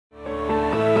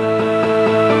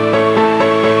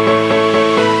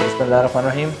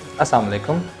Assalamu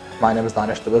alaikum. My name is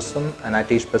Danish Tabassum and I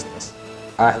teach business.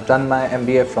 I have done my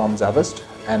MBA from Zavist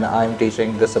and I am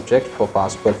teaching this subject for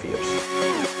past 12 years.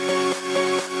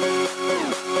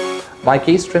 My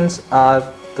key strengths are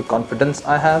the confidence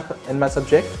I have in my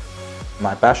subject,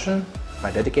 my passion, my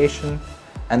dedication,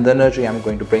 and the energy I'm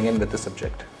going to bring in with the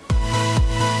subject.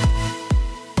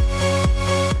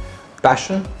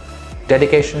 Passion,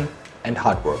 dedication, and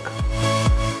hard work.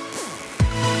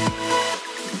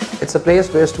 It's a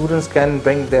place where students can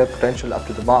bring their potential up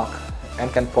to the mark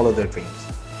and can follow their dreams.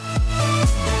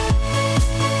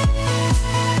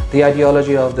 The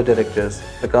ideology of the directors,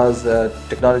 because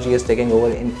technology is taking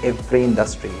over in every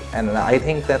industry, and I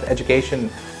think that education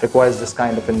requires this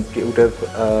kind of intuitive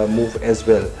move as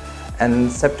well.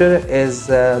 And Sceptre is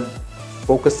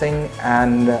focusing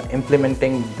and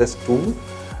implementing this tool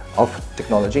of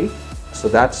technology so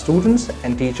that students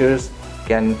and teachers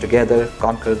can together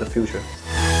conquer the future.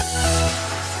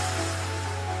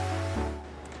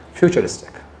 Futuristic.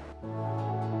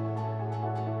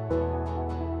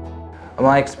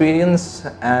 My experience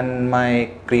and my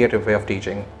creative way of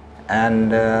teaching,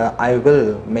 and I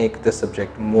will make this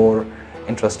subject more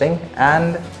interesting,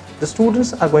 and the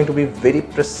students are going to be very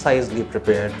precisely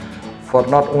prepared for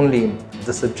not only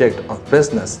the subject of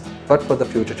business but for the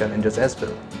future challenges as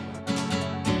well.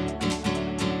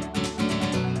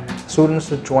 Students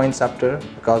who join Sceptre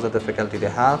because of the faculty they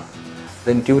have,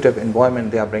 the intuitive environment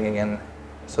they are bringing in,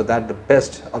 so that the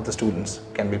best of the students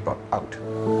can be brought out.